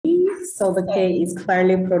So the K is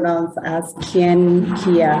clearly pronounced as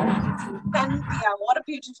Kyenpia. Kyenpia, what a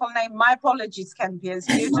beautiful name. My apologies, Kyenpia, it's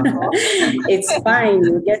beautiful. It's fine,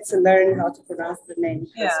 you get to learn how to pronounce the name.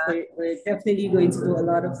 Yeah. We're definitely going to do a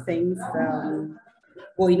lot of things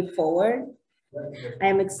going forward. I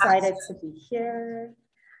am excited to be here.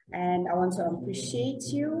 And I want to appreciate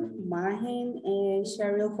you, Maheen and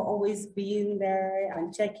Cheryl, for always being there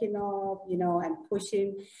and checking up, you know, and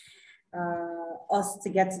pushing us to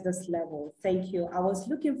get to this level. Thank you. I was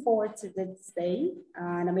looking forward to this day,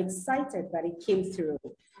 and I'm excited that it came through.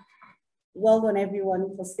 Well done,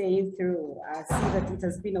 everyone, for staying through. I see that it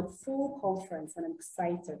has been a full conference, and I'm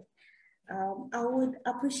excited. I would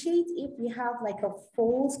appreciate if we have like a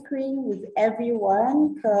full screen with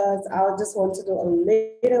everyone, because I just want to do a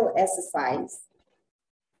little exercise.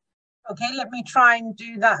 Okay, let me try and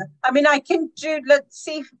do that. I mean, I can do, let's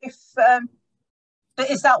see if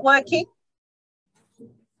is that working?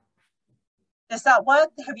 Does that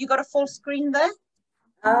work? Have you got a full screen there?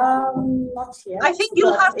 Not yet. I think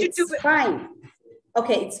you'll have to do it. Fine.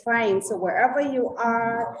 Okay, it's fine. So wherever you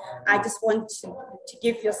are, I just want to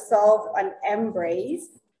give yourself an embrace,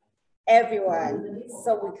 everyone,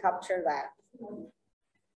 so we capture that.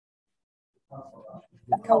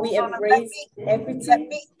 Can we embrace everything?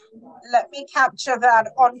 Let me capture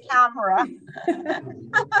that on camera.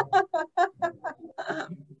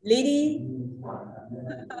 Lady.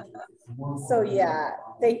 So yeah,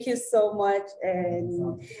 thank you so much.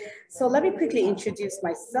 And so let me quickly introduce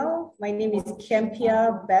myself. My name is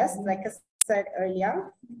Kyenpia Best, like I said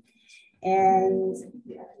earlier. And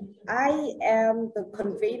I am the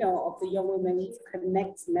convener of the Young Women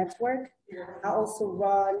Connect Network. I also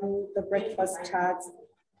run the Breakfast Chat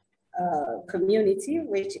community,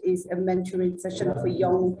 which is a mentoring session for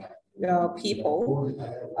young people.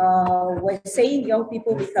 We're saying young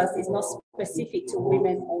people because it's not specific to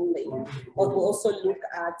women only, but we also look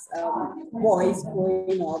at boys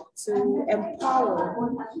growing up to empower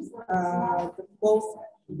both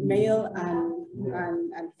male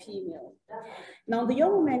and female. Now, the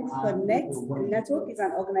Young Women Connect Network is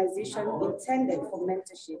an organization intended for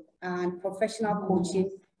mentorship and professional coaching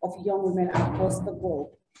of young women across the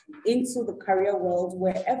globe into the career world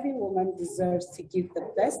where every woman deserves to give the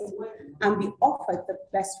best and be offered the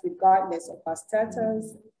best regardless of her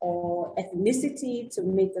status or ethnicity to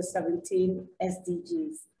meet the 17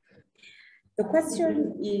 SDGs. The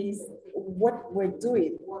question is what we're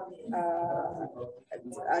doing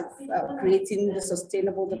as creating the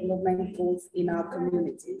sustainable development goals in our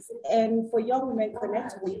communities. And for Young Women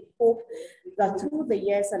Connect, we hope that through the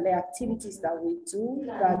years and the activities that we do,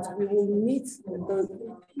 that we will meet the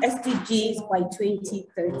SDGs by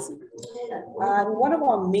 2030. And one of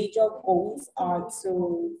our major goals are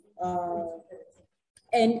to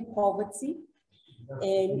end poverty.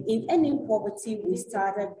 And in ending poverty, we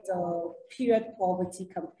started the period poverty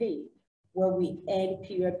campaign, where we end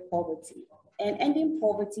period poverty. And ending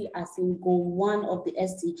poverty, as in goal 1 of the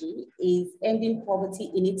SDG, is ending poverty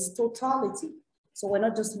in its totality. So we're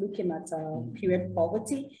not just looking at period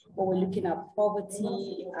poverty, but we're looking at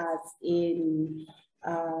poverty as in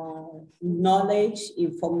knowledge,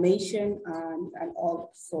 information, and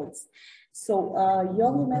all sorts. So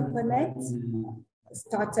Young Women Connect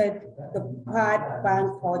started the Pad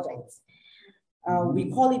Bank project. We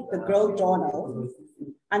call it the Girl Journal.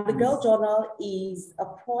 And the Girl Journal is a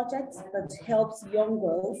project that helps young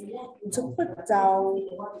girls to put down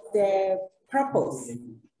their purpose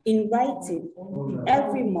in writing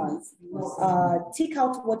every month. Tick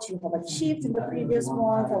out what you have achieved in the previous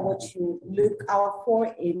month and what you look out for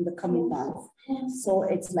in the coming month. So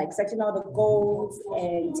it's like setting out the goals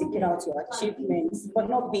and ticking out your achievements, but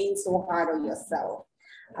not being so hard on yourself.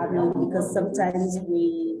 I mean, because sometimes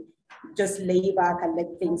we just lay back and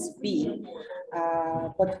let things be.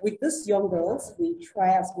 But with these young girls, we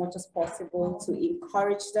try as much as possible to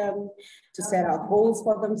encourage them to set out goals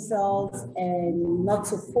for themselves and not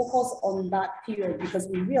to focus on that period, because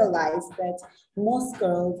we realize that most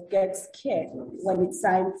girls get scared when it's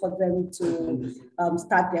time for them to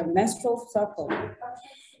start their menstrual cycle.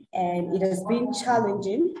 And it has been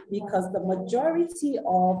challenging because the majority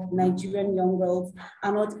of Nigerian young girls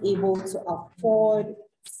are not able to afford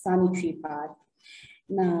sanitary pad.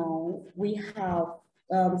 Now, we have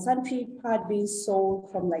sanitary pad being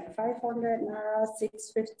sold from like 500 naira,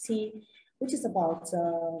 650, which is about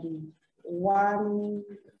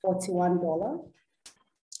 $141.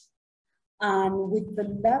 And with the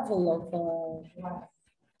level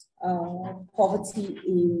of poverty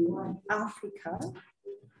in Africa,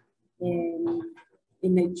 in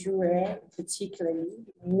Nigeria particularly,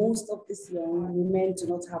 most of these young women do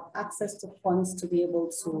not have access to funds to be able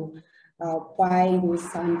to buy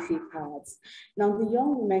those sanitary pads. Now, the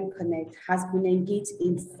Young Women Connect has been engaged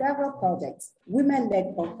in several projects,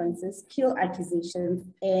 women-led conferences, skill acquisitions,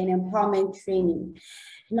 and empowerment training.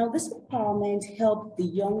 Now, this empowerment helped the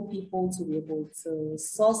young people to be able to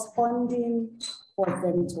source funding for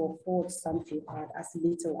them to afford sanitary pad as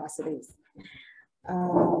little as it is.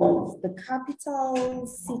 The capital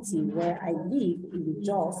city where I live in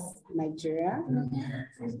Jos, Nigeria,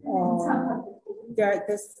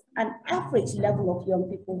 there's an average level of young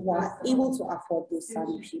people who are able to afford those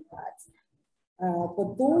sanitary pads.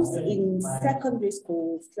 But those in secondary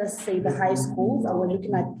schools, let's say the high schools, and we're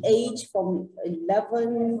looking at age from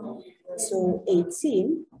 11 to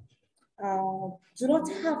 18, do not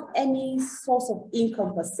have any source of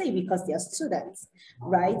income per se because they are students,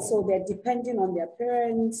 right? So they're depending on their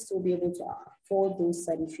parents to be able to afford those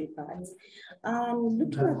sanitary pads. And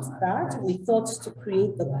looking at that, we thought to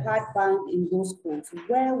create the pad bank in those schools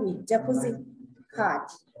where we deposit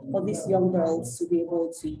pads for these young girls to be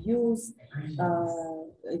able to use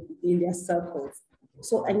in their circles.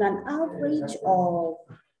 So in an average of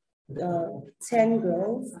 10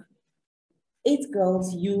 girls, 8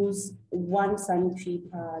 girls use one sanitary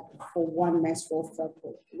pad for one menstrual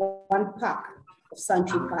cycle, one pack of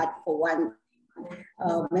sanitary pad for one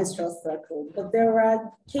menstrual cycle. But there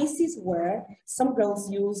are cases where some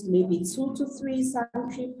girls use maybe 2 to 3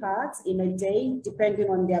 sanitary pads in a day, depending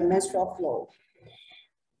on their menstrual flow.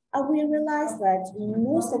 And we realized that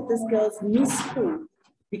most of these girls miss school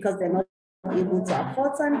because they're not able to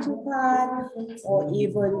afford sanitary pad or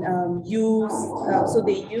even so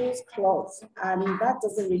they use cloths, and that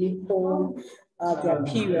doesn't really hold their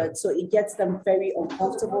period. So it gets them very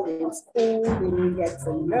uncomfortable in school. They don't get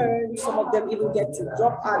to learn. Some of them even get to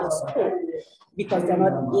drop out of school because they're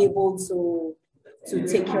not able to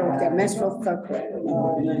take care of their menstrual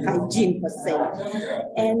cycle hygiene per se.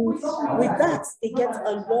 And with that, they get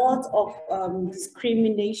a lot of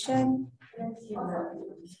discrimination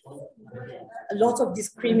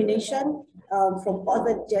from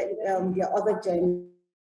their other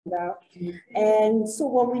gender. And so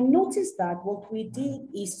when we noticed that, what we did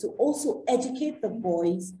is to also educate the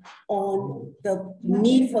boys on the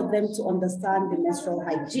need for them to understand the menstrual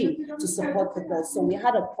hygiene to support the girls. So we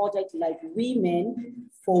had a project like Women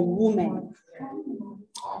for Women,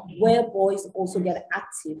 where boys also get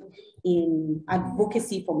active in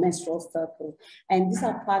advocacy for menstrual cycle. And these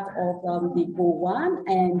are part of the Goal 1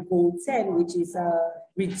 and Goal 10, which is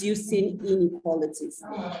reducing inequalities.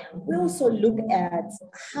 We also look at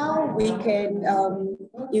how we can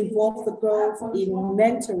involve the girls in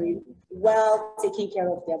mentoring while taking care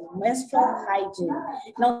of their menstrual hygiene.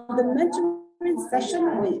 Now, the mentoring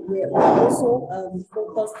session, we also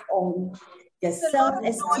focused on their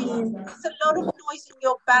self-esteem. There's a lot of noise in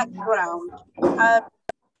your background.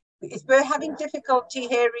 We're having difficulty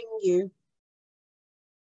hearing you.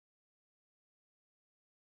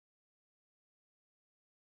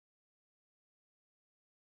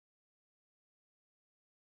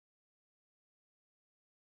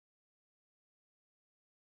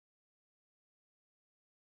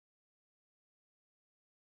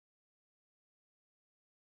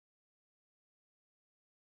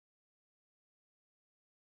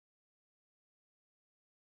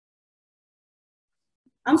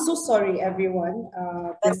 I'm so sorry, everyone.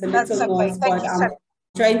 There's a little noise, but I'm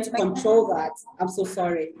trying to control that. I'm so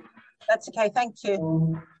sorry. That's okay, thank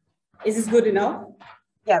you. Is this good enough?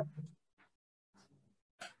 Yeah.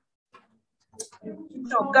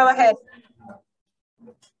 Sure, go ahead.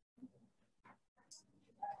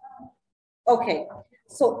 Okay,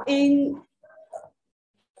 so I'm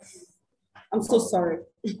so sorry.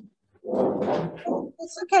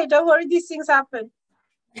 It's okay, don't worry, these things happen.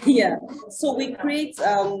 Yeah, so we create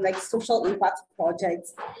like social impact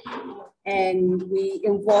projects, and we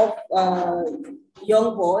involve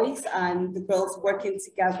young boys and the girls working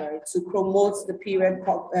together to promote the period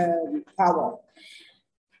power.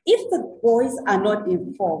 If the boys are not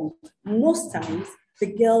informed, most times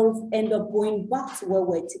the girls end up going back to where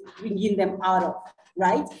we're bringing them out of,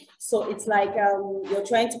 right? So it's like you're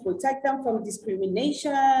trying to protect them from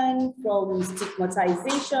discrimination, from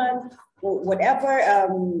stigmatization, or whatever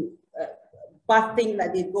bad thing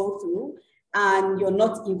that they go through, and you're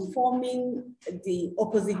not informing the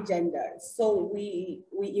opposite gender. So we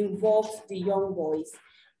involved the young boys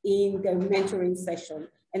in the mentoring session.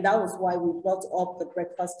 And that was why we brought up the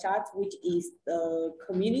Breakfast Chat, which is the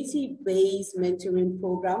community-based mentoring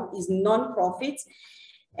program, is non-profit.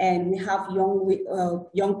 And we have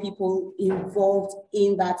young people involved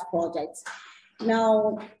in that project.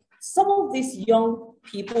 Now, some of these young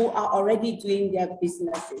people are already doing their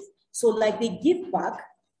businesses. So like they give back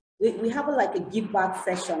we have like a give back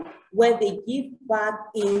session where they give back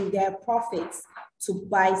in their profits to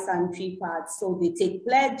buy sanitary pads. So they take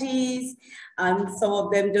pledges, and some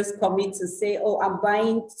of them just commit to say, oh, I'm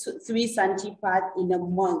buying 3 sanitary pads in a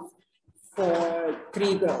month for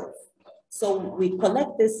 3 girls. So we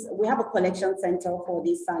collect this, we have a collection center for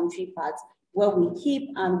these sanitary pads where we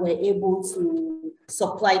keep and we're able to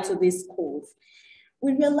supply to these schools.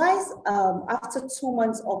 We realized after 2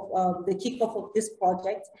 months of the kickoff of this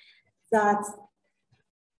project that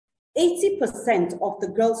 80% of the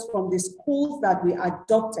girls from the schools that we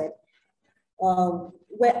adopted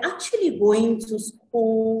were actually going to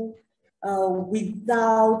school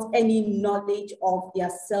without any knowledge of their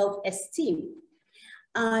self-esteem.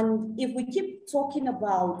 And if we keep talking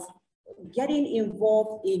about getting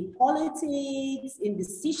involved in politics, in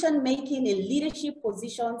decision-making, in leadership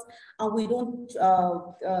positions, and we don't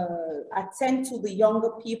attend to the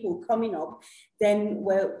younger people coming up, then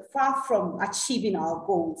we're far from achieving our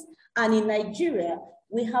goals. And in Nigeria,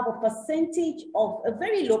 we have a percentage of, a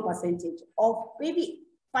very low percentage of maybe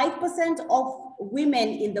 5% of women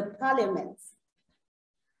in the parliament.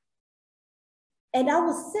 And I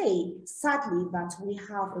would say, sadly, that we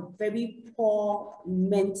have a very poor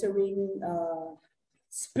mentoring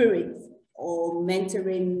spirit or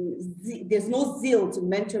mentoring. There's no zeal to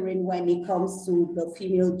mentoring when it comes to the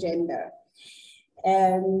female gender.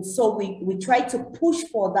 And so we try to push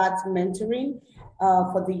for that mentoring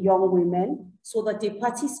for the young women so that they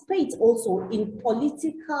participate also in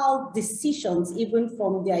political decisions, even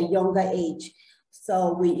from their younger age.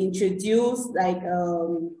 So we introduce like,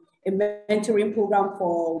 a mentoring program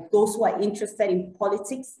for those who are interested in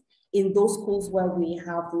politics in those schools where we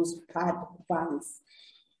have those pad banks.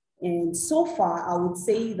 And so far, I would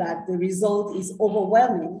say that the result is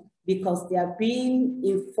overwhelming because they are being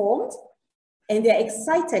informed and they're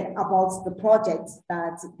excited about the projects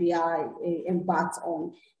that they are embarked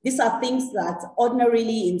on. These are things that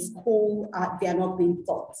ordinarily in school, they are not being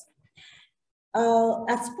taught.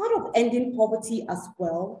 As part of ending poverty as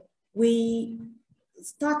well, we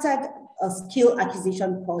started a skill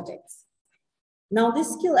acquisition project. Now,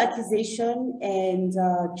 this skill acquisition and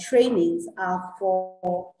trainings are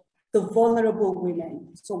for the vulnerable women.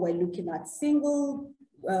 So we're looking at single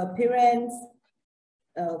parents,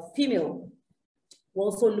 female. We're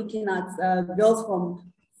also looking at girls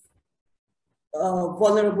from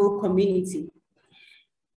vulnerable community.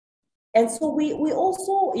 And so we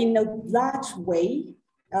also, in a large way,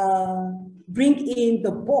 bring in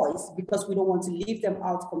the boys because we don't want to leave them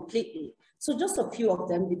out completely. So just a few of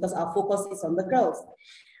them because our focus is on the girls.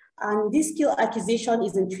 And this skill acquisition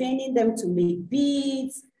is in training them to make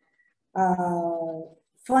beads,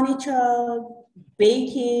 furniture,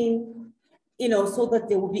 baking, you know, so that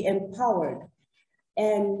they will be empowered.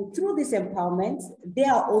 And through this empowerment, they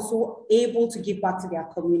are also able to give back to their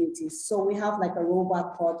communities. So we have like a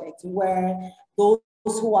robot project where those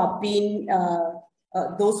who are being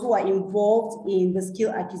those who are involved in the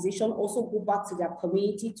skill acquisition also go back to their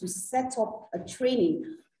community to set up a training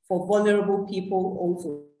for vulnerable people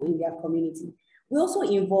also in their community. We also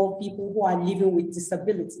involve people who are living with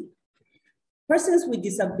disability. Persons with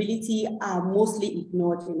disability are mostly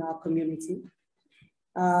ignored in our community,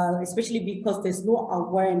 especially because there's no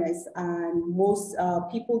awareness and most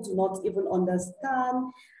people do not even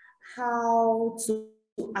understand how to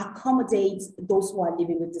accommodate those who are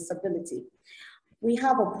living with disability. We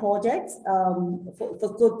have a project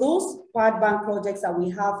for those pad bank projects that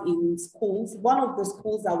we have in schools. One of the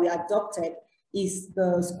schools that we adopted is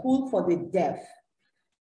the School for the Deaf,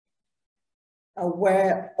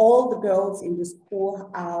 where all the girls in the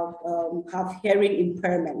school have hearing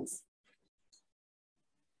impairments.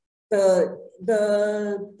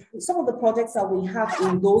 Some of the projects that we have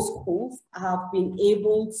in those schools have been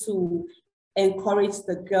able to encourage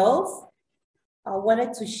the girls. I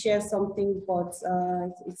wanted to share something, but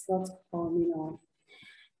it's not coming on.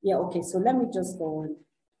 Yeah, okay, so let me just go on.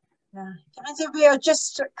 Yeah, we are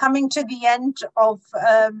just coming to the end of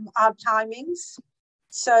our timings.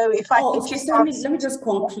 So if I could just let me just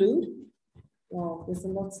conclude. Wow, there's a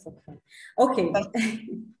lot of stuff. Okay.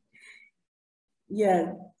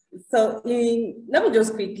 Yeah. So let me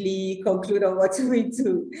just quickly conclude on what we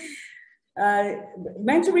do.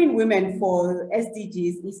 Mentoring women for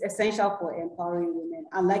SDGs is essential for empowering women.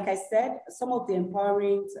 And like I said, some of the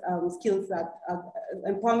empowering skills that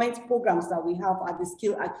empowerment programs that we have are the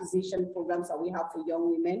skill acquisition programs that we have for young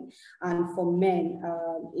women and for men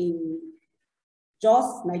in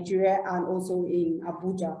Jos, Nigeria, and also in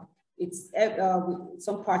Abuja. It's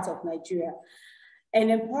some parts of Nigeria. And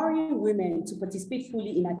empowering women to participate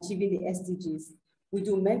fully in achieving the SDGs We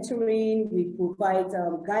do mentoring, we provide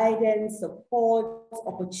guidance, support,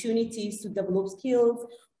 opportunities to develop skills.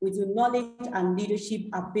 We do knowledge and leadership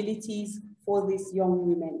abilities for these young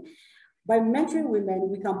women. By mentoring women,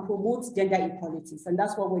 we can promote gender equalities, and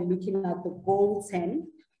that's what we're looking at, the goal 10,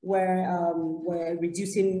 where we're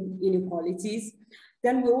reducing inequalities.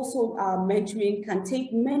 Then we also, mentoring can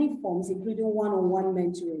take many forms, including one-on-one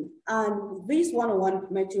mentoring. And this one-on-one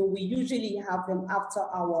mentoring, we usually have them after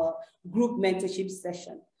our group mentorship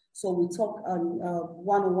session. So we talk on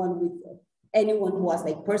one-on-one with anyone who has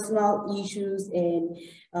like personal issues and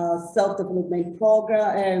self-development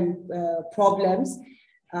problems,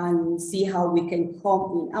 and see how we can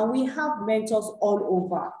come in. And we have mentors all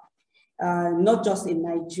over, not just in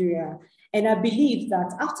Nigeria. And I believe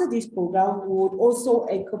that after this program, we would also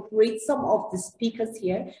incorporate some of the speakers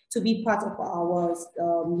here to be part of our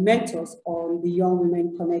mentors on the Young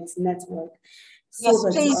Women Connect network. So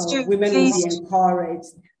yes, that women will be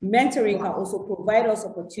encouraged. Mentoring can also provide us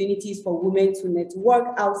opportunities for women to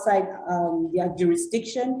network outside their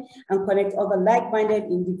jurisdiction and connect other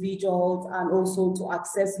like-minded individuals, and also to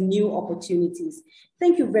access new opportunities.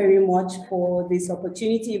 Thank you very much for this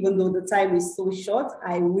opportunity. Even though the time is so short,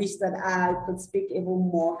 I wish that I could speak even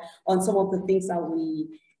more on some of the things that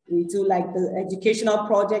we do, like the educational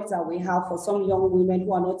projects that we have for some young women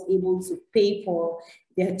who are not able to pay for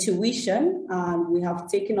their tuition. And we have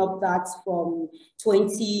taken up that from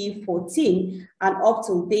 2014, and up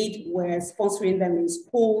to date, we're sponsoring them in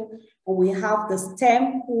school. And we have the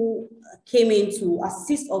STEM who came in to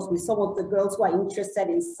assist us with some of the girls who are interested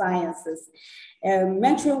in sciences.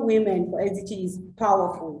 Mentoring women for SDG is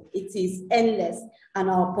powerful, it is endless, and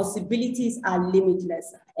our possibilities are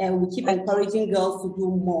limitless. And we keep encouraging girls to do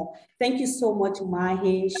more. Thank you so much,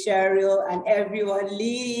 Maheen, Cheryl, and everyone.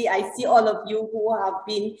 Lee, I see all of you who have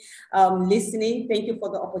been listening. Thank you for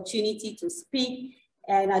the opportunity to speak.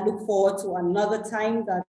 And I look forward to another time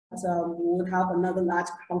that we will have another large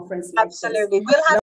conference like absolutely. this. We'll have